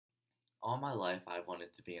All my life, I've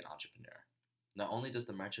wanted to be an entrepreneur. Not only does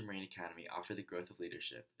the Merchant Marine Academy offer the growth of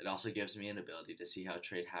leadership, it also gives me an ability to see how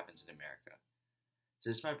trade happens in America.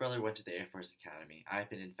 Since my brother went to the Air Force Academy, I have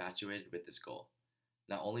been infatuated with this goal.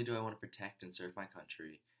 Not only do I want to protect and serve my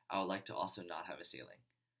country, I would like to also not have a ceiling.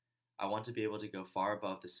 I want to be able to go far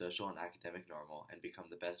above the social and academic normal and become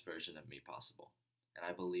the best version of me possible. And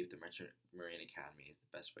I believe the Merchant Marine Academy is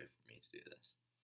the best way for me to do this.